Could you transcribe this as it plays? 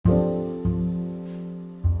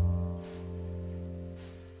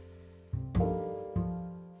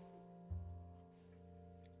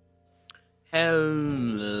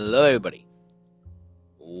Hello, everybody.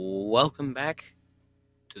 Welcome back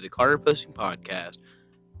to the Carter Posting Podcast.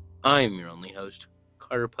 I'm your only host,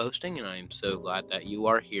 Carter Posting, and I am so glad that you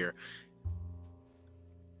are here.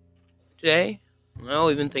 Today,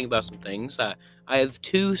 we've been thinking about some things. I have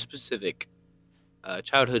two specific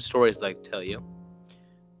childhood stories I'd like to tell you.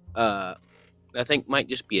 I think might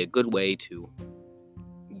just be a good way to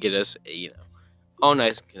get us, all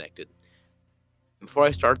nice and connected. Before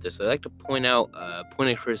I start this, I'd like to point out a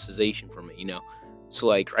point of criticization for me. So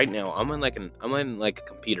like right now, I'm in like a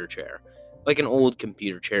computer chair, like an old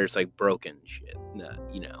computer chair. It's like broken shit,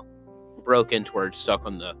 broken to where it's stuck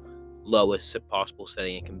on the lowest possible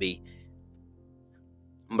setting it can be.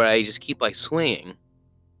 But I just keep like swinging.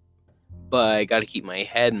 But I got to keep my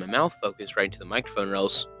head and my mouth focused right into the microphone, or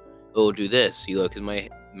else it will do this. Because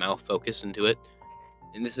my mouth focused into it,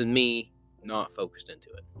 and this is me not focused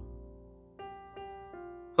into it.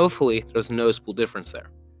 Hopefully, there's a noticeable difference there.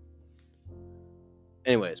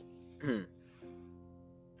 Anyways, now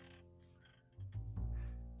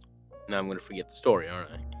I'm going to forget the story, aren't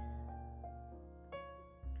I?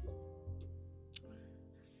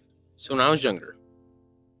 So when I was younger,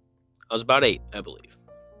 I was about 8, I believe.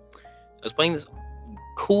 I was playing this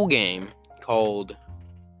cool game called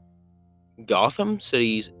Gotham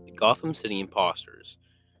City Imposters.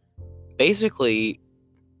 Basically,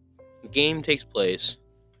 the game takes place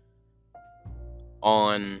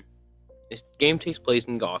in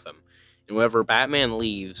Gotham, and whenever Batman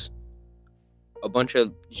leaves, a bunch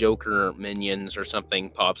of Joker minions or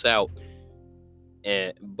something pops out,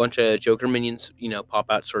 and a bunch of Joker minions,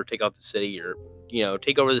 pop out to sort of take out the city, or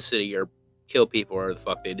take over the city, or kill people, or whatever the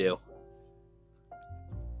fuck they do.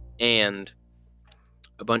 And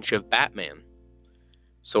a bunch of Batman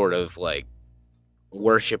sort of like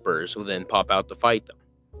worshippers will then pop out to fight them.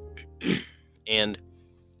 And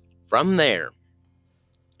from there,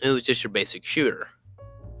 it was just your basic shooter.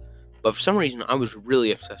 But for some reason, I was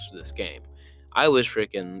really obsessed with this game. I was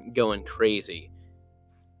freaking going crazy.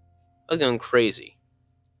 And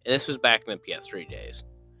this was back in the PS3 days.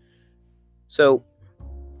 So,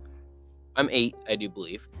 I'm 8, I do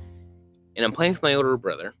believe. And I'm playing with my older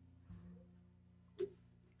brother.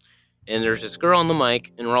 And there's this girl on the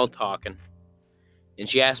mic, and we're all talking. And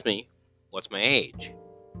she asked me, what's my age?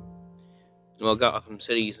 Well, Gotham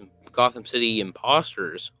City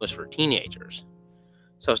Imposters was for teenagers.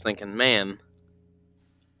 So I was thinking, man,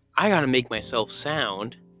 I gotta make myself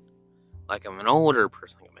sound like I'm an older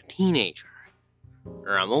person, like I'm a teenager.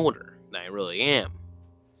 Or I'm older than I really am.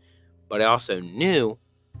 But I also knew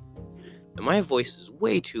that my voice is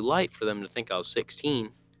way too light for them to think I was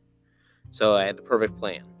 16. So I had the perfect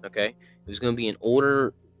plan, okay? It was going to be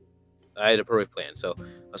I had a perfect plan. So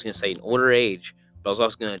I was going to say an older age, but I was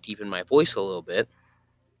also going to deepen my voice a little bit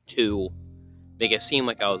to make it seem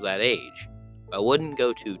like I was that age. I wouldn't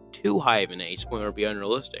go to too high of an age point or be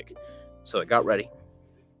unrealistic. So I got ready.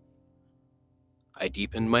 I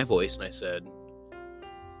deepened my voice and I said,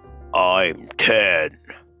 I'm 10.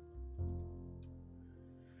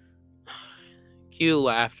 Cue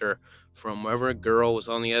laughter from wherever girl was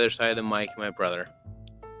on the other side of the mic, my brother.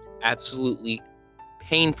 Absolutely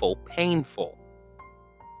painful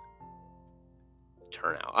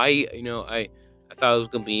turnout. I thought it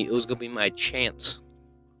was gonna be my chance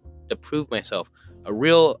to prove myself a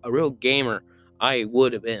real gamer I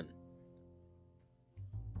would have been.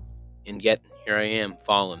 And yet here I am,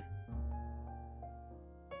 fallen.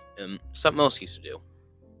 And something else I used to do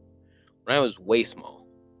when I was way small,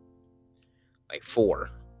 like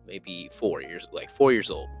 4 years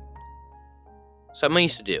old. Something I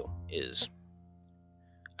used to do is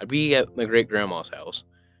I'd be at my great grandma's house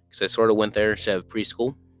because I sort of went there instead of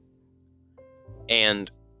preschool,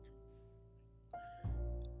 and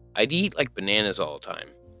I'd eat like bananas all the time.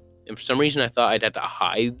 And for some reason, I thought I'd have to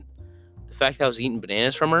hide the fact that I was eating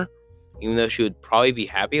bananas from her, even though she would probably be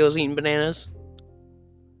happy I was eating bananas.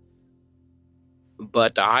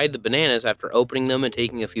 But to hide the bananas, after opening them and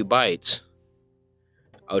taking a few bites,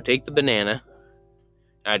 I would take the banana,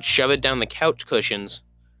 I'd shove it down the couch cushions,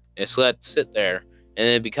 and just let it sit there, and then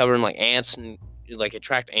it'd be covered in like ants, and like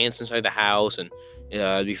attract ants inside the house, and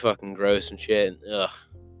it'd be fucking gross and shit. And, ugh.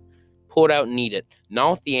 Pull it out and eat it.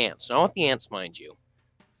 Not with the ants, mind you.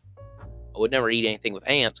 I would never eat anything with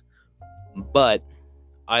ants, but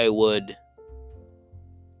I would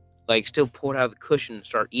like still pull it out of the cushion and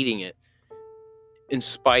start eating it, in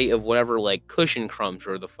spite of whatever like cushion crumbs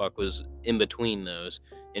or the fuck was in between those.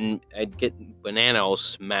 And I'd get banana all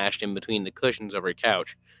smashed in between the cushions of her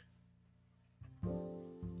couch.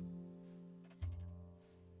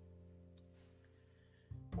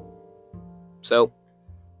 So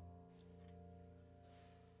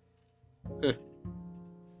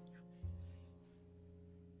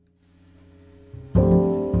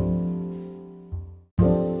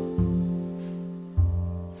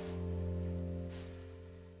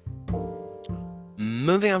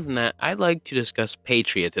Moving on from that, I'd like to discuss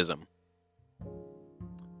patriotism.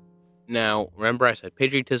 Now, remember I said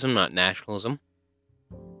patriotism, not nationalism.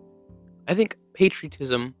 I think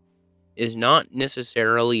patriotism is not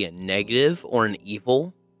necessarily a negative or an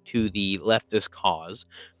evil to the leftist cause,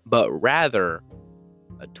 but rather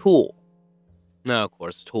a tool. Now, of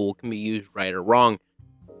course, a tool can be used right or wrong,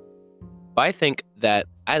 but I think that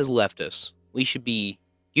as leftists, we should be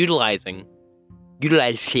utilizing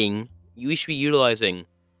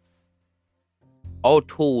all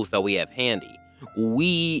tools that we have handy.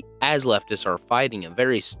 We, as leftists, are fighting a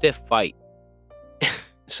very stiff fight.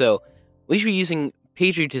 So, we should be using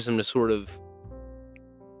patriotism to sort of,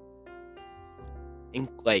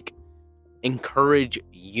 encourage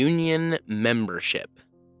union membership.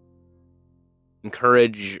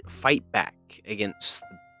 Encourage fight back against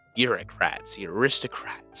the bureaucrats, the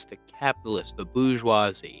aristocrats, the capitalists, the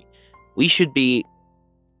bourgeoisie. We should be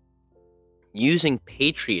using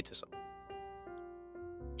patriotism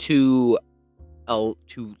to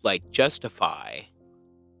justify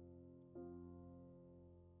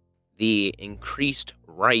the increased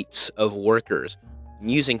rights of workers,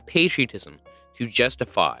 using patriotism to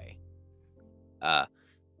justify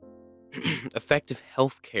effective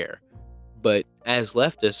health care. But as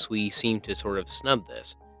leftists, we seem to sort of snub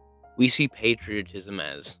this. We see patriotism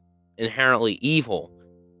as inherently evil,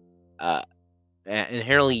 and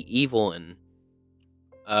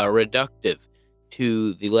reductive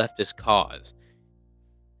to the leftist cause.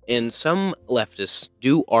 And some leftists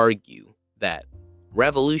do argue that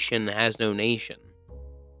revolution has no nation.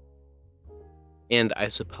 And I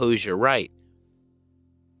suppose you're right.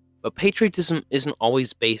 But patriotism isn't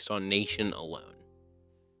always based on nation alone.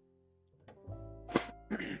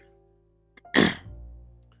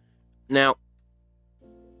 Now,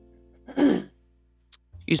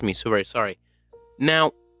 excuse me, so very sorry.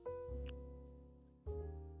 Now,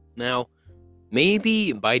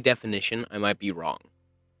 maybe by definition, I might be wrong.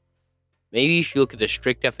 Maybe you should look at the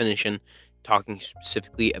strict definition, talking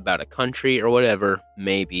specifically about a country or whatever,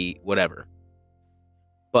 maybe whatever.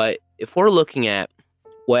 But if we're looking at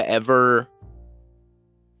whatever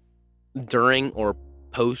during or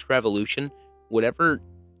post-revolution, whatever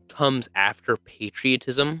comes after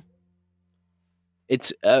patriotism,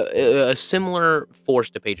 it's a similar force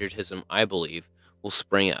to patriotism, I believe, will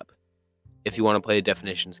spring up if you want to play a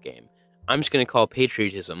definitions game. I'm just going to call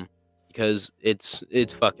patriotism because it's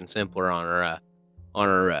fucking simpler on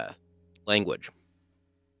our language.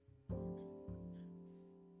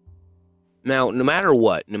 Now, no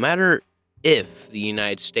matter if the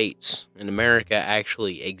United States and America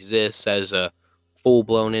actually exists as a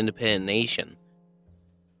full-blown independent nation,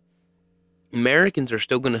 Americans are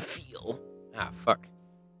still going to feel...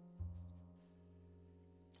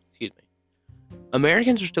 Excuse me.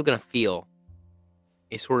 Americans are still going to feel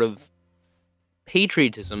a sort of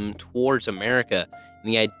patriotism towards America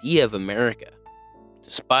and the idea of America,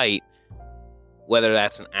 despite whether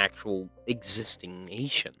that's an actual existing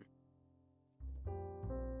nation.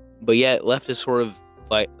 But yet, leftists sort of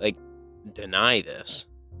like deny this.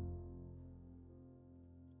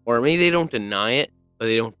 Or maybe they don't deny it, but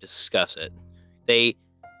they don't discuss it.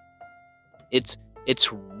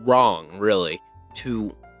 It's wrong, really,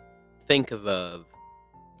 to think of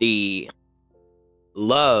the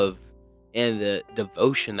love and the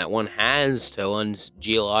devotion that one has to one's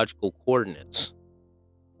geological coordinates.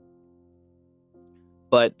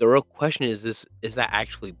 But the real question is that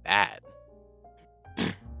actually bad?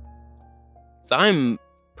 So I'm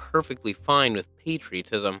perfectly fine with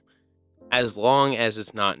patriotism as long as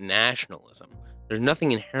it's not nationalism. There's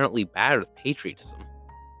nothing inherently bad with patriotism.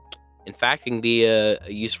 In fact, it can be a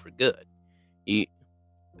use for good.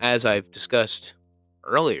 As I've discussed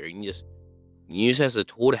earlier, you can just use it as a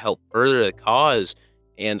tool to help further the cause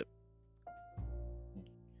and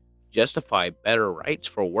justify better rights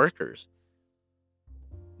for workers.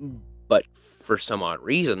 But for some odd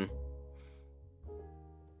reason,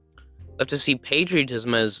 leftists see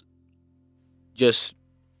patriotism as just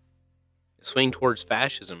swing towards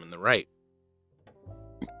fascism and the right,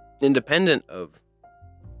 independent of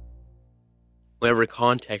whatever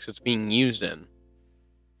context it's being used in.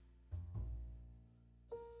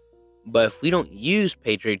 But if we don't use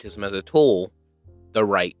patriotism as a tool, the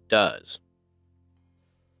right does.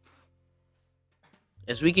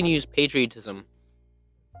 As we can use patriotism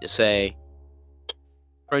to say,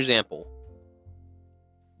 for example,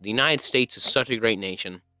 the United States is such a great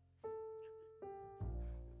nation.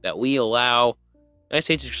 that we allow, the United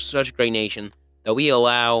States is such a great nation, that we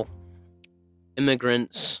allow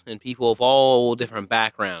immigrants and people of all different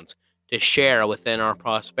backgrounds to share within our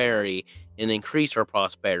prosperity and increase our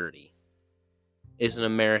prosperity. Isn't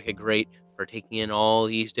America great for taking in all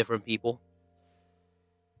these different people?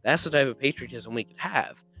 That's the type of patriotism we could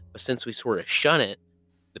have. But since we sort of shun it,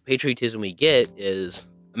 the patriotism we get is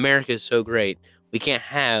America is so great, we can't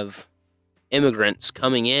have immigrants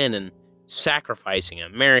coming in and sacrificing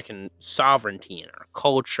American sovereignty and our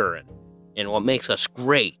culture and what makes us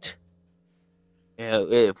great. You know,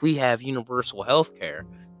 if we have universal health care,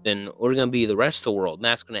 then we're going to be the rest of the world, and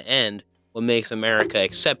that's going to end what makes America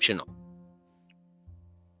exceptional.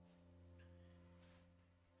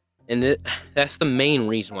 And that's the main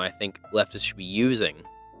reason why I think leftists should be using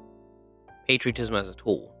patriotism as a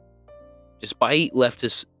tool. Despite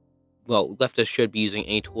leftists should be using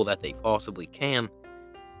any tool that they possibly can.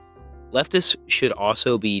 Leftists should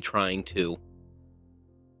also be trying to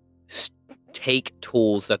take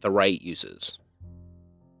tools that the right uses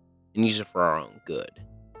and use it for our own good.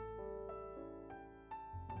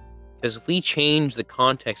 Because if we change the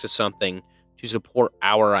context of something to support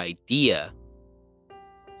our idea,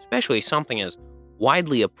 especially something as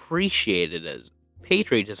widely appreciated as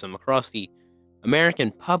patriotism across the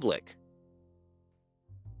American public,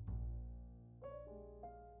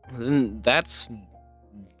 then that's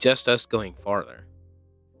just us going farther.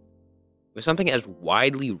 With something as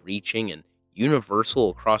widely reaching and universal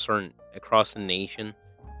across the nation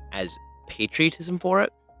as patriotism for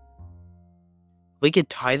it, we could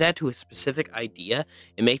tie that to a specific idea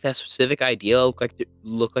and make that specific idea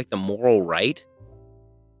look like the moral right.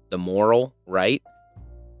 The moral right.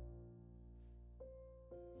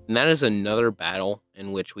 And that is another battle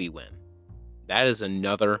in which we win. That is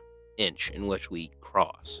another inch in which we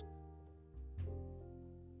cross.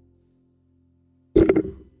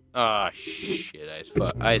 Ah, shit, I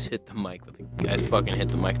just hit the mic I just fucking hit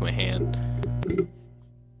the mic with my hand.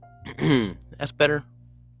 That's better?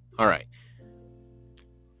 Alright.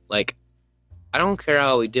 Like, I don't care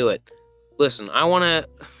how we do it. Listen, I wanna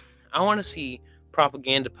see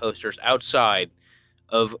propaganda posters outside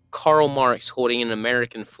of Karl Marx holding an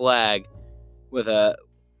American flag with a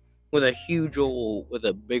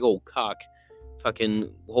big old cock,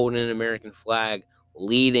 fucking holding an American flag,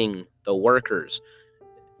 leading the workers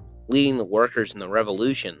in the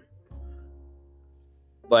revolution.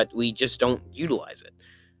 But we just don't utilize it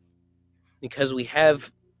because we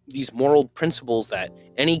have these moral principles that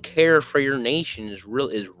any care for your nation is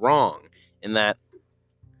wrong, and that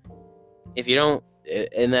if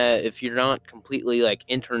you're not completely like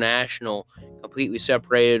international, completely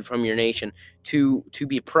separated from your nation, to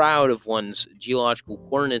be proud of one's geological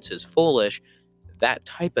coordinates is foolish. That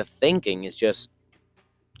type of thinking is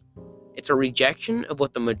it's a rejection of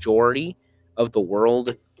what the majority of the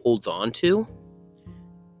world holds on to,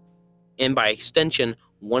 and by extension,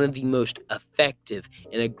 one of the most effective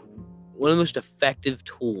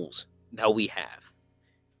tools that we have,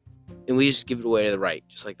 and we just give it away to the right,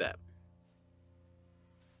 just like that.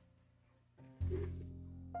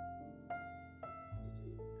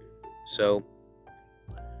 So,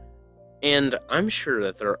 and I'm sure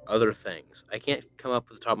that there are other things I can't come up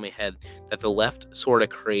with the top of my head that the left sort of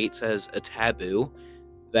creates as a taboo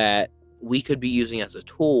that we could be using as a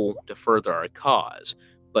tool to further our cause.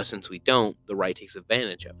 But since we don't, the right takes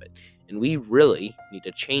advantage of it. And we really need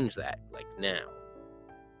to change that, like now.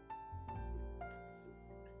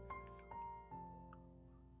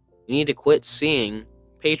 We need to quit seeing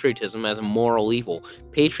patriotism as a moral evil.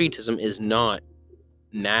 Patriotism is not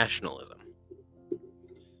nationalism.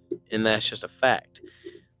 And that's just a fact.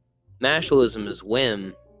 Nationalism is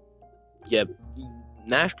when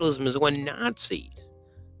Nazis.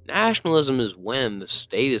 Nationalism is when the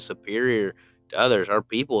state is superior to others, our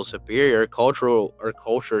people is superior, our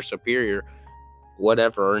culture is superior,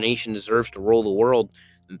 whatever, our nation deserves to rule the world.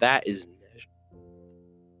 That is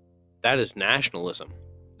nationalism.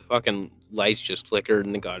 The fucking lights just flickered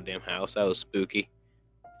in the goddamn house. That was spooky.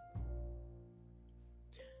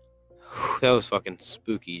 That was fucking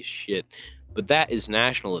spooky as shit. But that is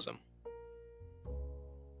nationalism.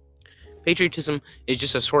 Patriotism is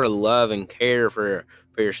just a sort of love and care for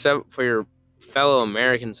your fellow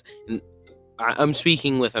Americans. And I'm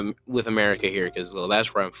speaking with America here because, well,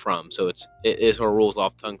 that's where I'm from. So it sort of rolls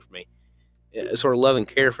off the tongue for me. A sort of love and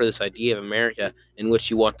care for this idea of America in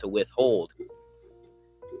which you want to withhold.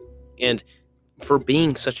 And for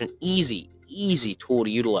being such an easy tool to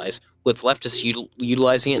utilize, with leftists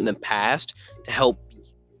utilizing it in the past to help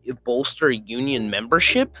bolster union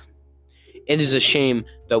membership, it is a shame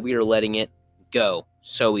that we are letting it go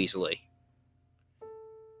so easily.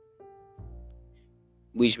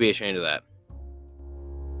 We should be ashamed of that.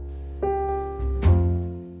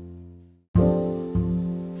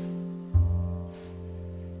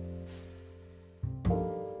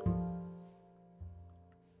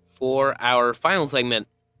 For our final segment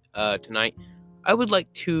tonight, I would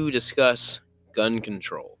like to discuss gun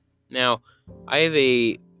control. Now, I have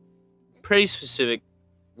a pretty specific,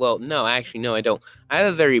 well, no, actually, no, I don't. I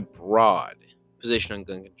have a very broad position on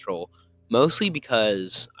gun control, mostly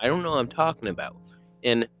because I don't know what I'm talking about.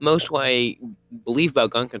 And most of what I believe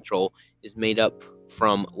about gun control is made up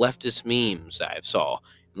from leftist memes that I've saw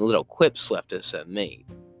and little quips leftists have made.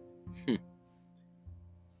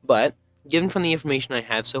 But, given from the information I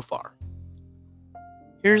have so far,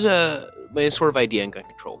 here's my sort of idea on gun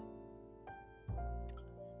control.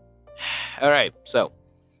 Alright, so,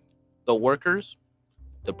 the workers,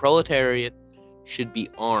 the proletariat, should be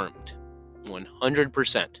armed.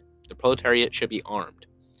 100%. The proletariat should be armed.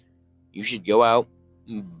 You should go out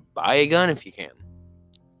and buy a gun if you can.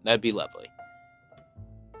 That'd be lovely.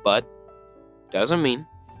 But, doesn't mean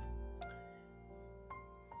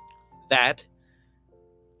that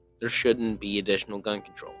there shouldn't be additional gun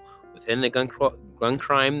control. Within the gun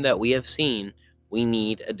crime that we have seen, we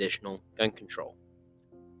need additional gun control.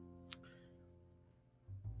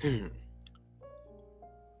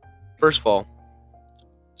 First of all,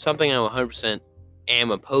 something I 100% am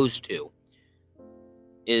opposed to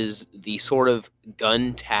is the sort of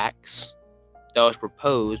gun tax that was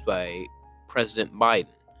proposed by President Biden.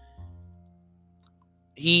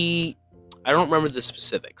 I don't remember the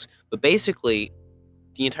specifics, but basically,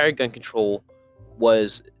 the entire gun control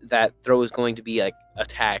was that there was going to be like a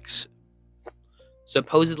tax,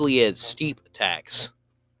 supposedly a steep tax,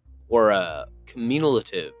 or a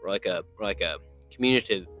cumulative, or like a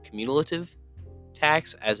cumulative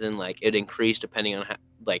tax, as in like it increased depending on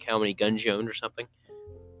how many guns you owned or something,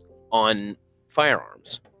 on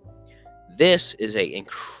firearms. This is a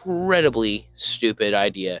incredibly stupid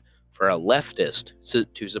idea for a leftist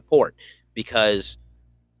to support, because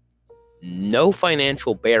no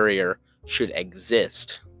financial barrier should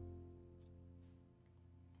exist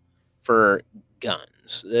for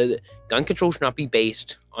guns. Gun control should not be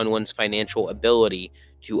based on one's financial ability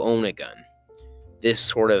to own a gun. This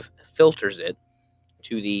sort of filters it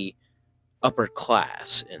to the upper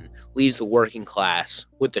class and leaves the working class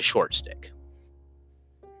with the short stick.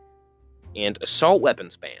 And assault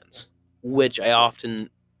weapons bans, which I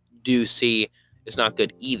often do see is not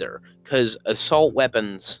good either, because assault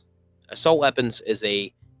weapons is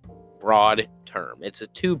a broad term. It's a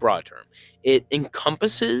too broad term. It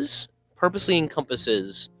purposely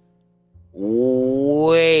encompasses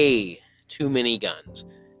way too many guns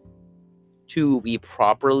to be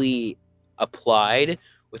properly applied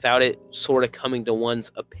without it sort of coming to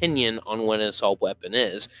one's opinion on what an assault weapon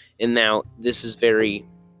is. And now this is very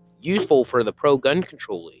useful for the pro-gun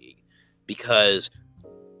control league, because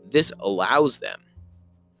this allows them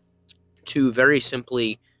to very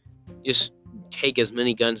simply just take as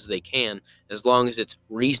many guns as they can, as long as it's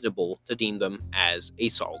reasonable to deem them as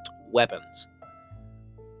assault weapons.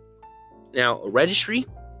 Now, a registry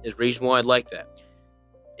is reasonable. I'd like that.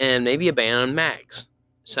 And maybe a ban on mags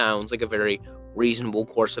sounds like a very reasonable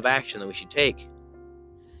course of action that we should take.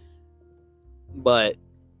 But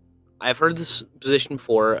I've heard this position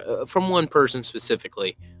before from one person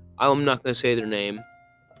specifically. I'm not going to say their name,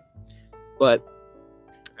 but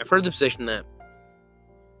I've heard the position that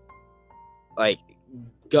like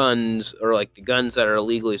guns, or like the guns that are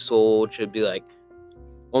illegally sold, should be like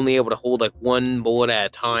only able to hold like one bullet at a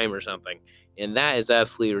time or something, and that is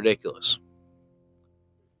absolutely ridiculous.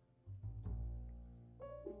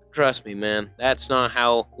 Trust me, man, that's not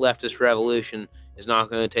how leftist revolution is not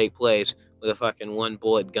going to take place with a fucking one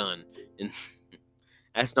bullet gun, and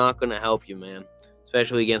that's not going to help you, man,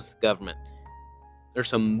 especially against the government. There's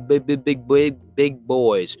some big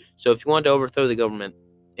boys. So if you want to overthrow the government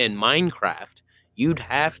in Minecraft, you'd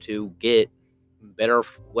have to get better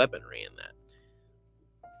weaponry in that.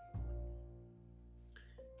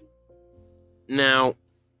 Now,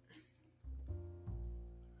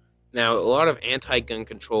 a lot of anti-gun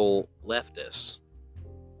control leftists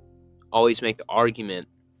always make the argument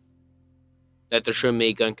that there shouldn't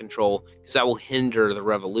be gun control because that will hinder the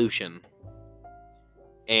revolution.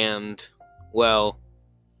 And, well,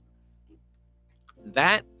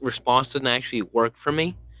 that response didn't actually work for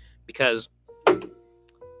me, because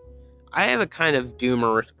I have a kind of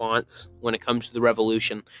doomer response when it comes to the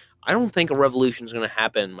revolution. I don't think a revolution is going to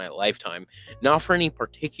happen in my lifetime. Not for any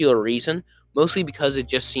particular reason, mostly because it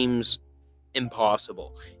just seems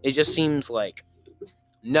impossible. It just seems like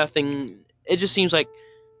nothing. It just seems like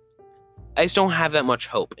I just don't have that much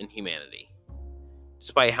hope in humanity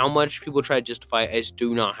Despite how much people try to justify it, I just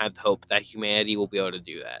do not have the hope that humanity will be able to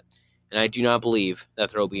do that. And I do not believe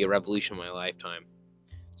that there will be a revolution in my lifetime.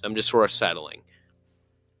 So I'm just sort of settling.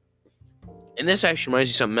 And this actually reminds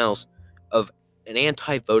me of something else, of an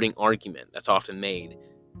anti-voting argument that's often made,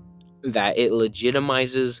 that it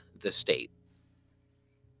legitimizes the state.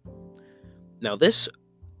 Now, this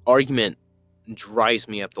argument drives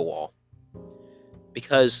me up the wall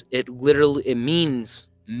because it means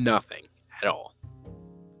nothing at all.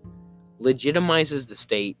 Legitimizes the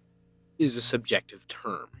state is a subjective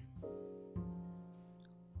term.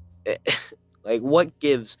 Like, what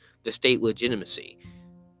gives the state legitimacy?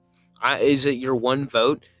 Is it your one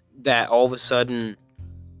vote that all of a sudden...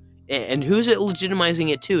 And who's it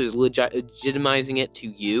legitimizing it to? Is legitimizing it to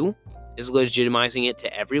you? Is legitimizing it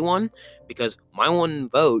to everyone? Because my one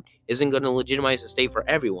vote isn't going to legitimize the state for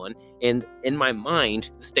everyone, and in my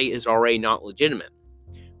mind, the state is already not legitimate.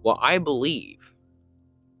 What I believe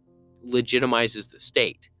legitimizes the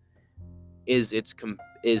state is its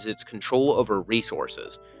control over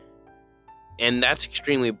resources. And that's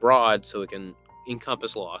extremely broad, so it can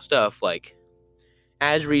encompass a lot of stuff, like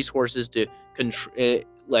as resources to control,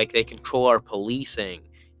 like they control our policing,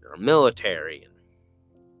 our military,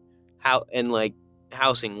 and like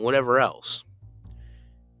housing, whatever else.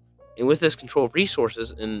 And with this control of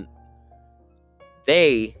resources, and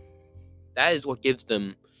that is what gives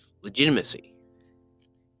them legitimacy.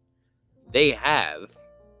 They have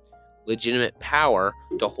legitimate power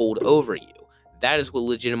to hold over you. That is what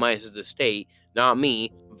legitimizes the state, not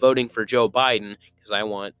me voting for Joe Biden because I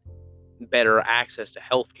want better access to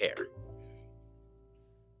health care.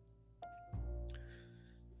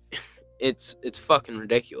 It's fucking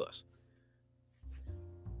ridiculous.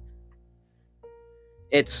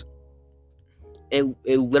 It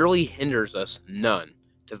literally hinders us none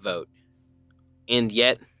to vote. And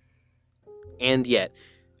yet,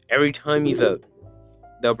 every time you vote,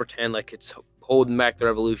 they'll pretend like it's holding back the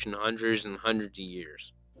revolution hundreds and hundreds of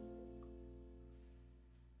years.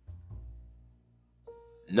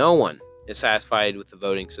 No one is satisfied with the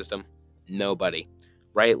voting system. Nobody.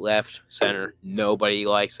 Right, left, center, nobody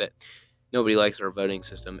likes it. Nobody likes our voting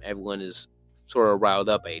system. Everyone is sort of riled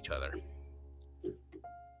up at each other.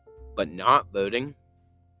 But not voting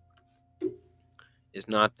is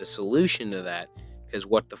not the solution to that, because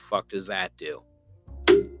what the fuck does that do?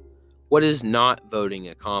 What does not voting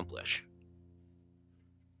accomplish?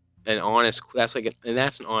 That's an honest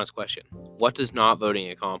question. What does not voting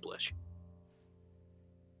accomplish?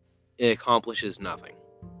 It accomplishes nothing.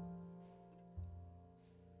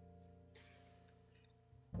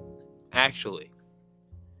 Actually,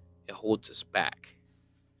 it holds us back.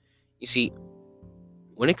 You see,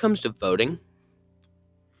 when it comes to voting,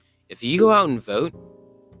 if you go out and vote,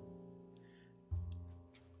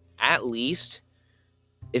 at least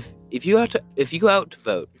if you go out to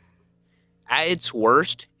vote, at its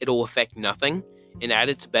worst, it'll affect nothing, and at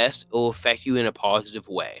its best, it will affect you in a positive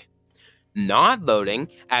way. Not voting,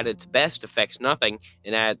 at its best, affects nothing,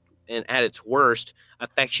 and at its worst,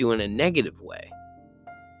 affects you in a negative way.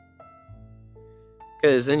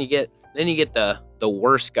 Because then you get the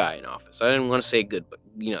worst guy in office. I didn't want to say good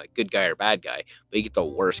guy or bad guy, but you get the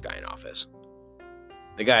worst guy in office.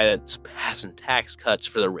 The guy that's passing tax cuts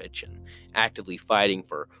for the rich and actively fighting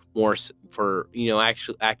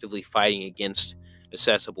actively fighting against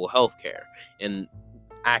accessible health care, and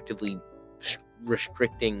actively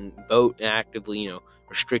restricting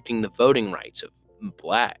restricting the voting rights of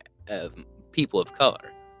people of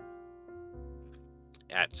color.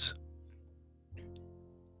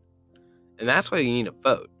 That's why you need to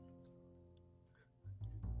vote,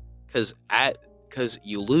 because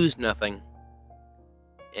you lose nothing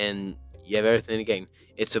and you have everything to gain.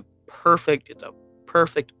 It's a perfect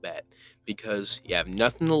bet, because you have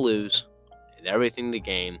nothing to lose and everything to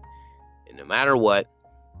gain, and no matter what,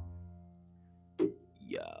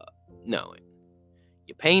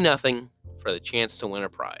 you pay nothing for the chance to win a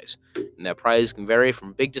prize, and that prize can vary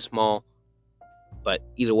from big to small, but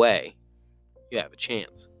either way, you have a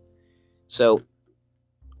chance. So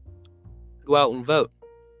go out and vote.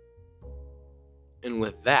 And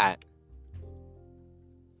with that,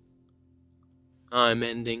 I'm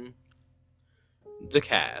ending the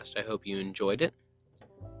cast. I hope you enjoyed it.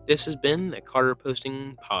 This has been the Carter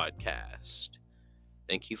Posting Podcast.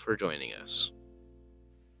 Thank you for joining us.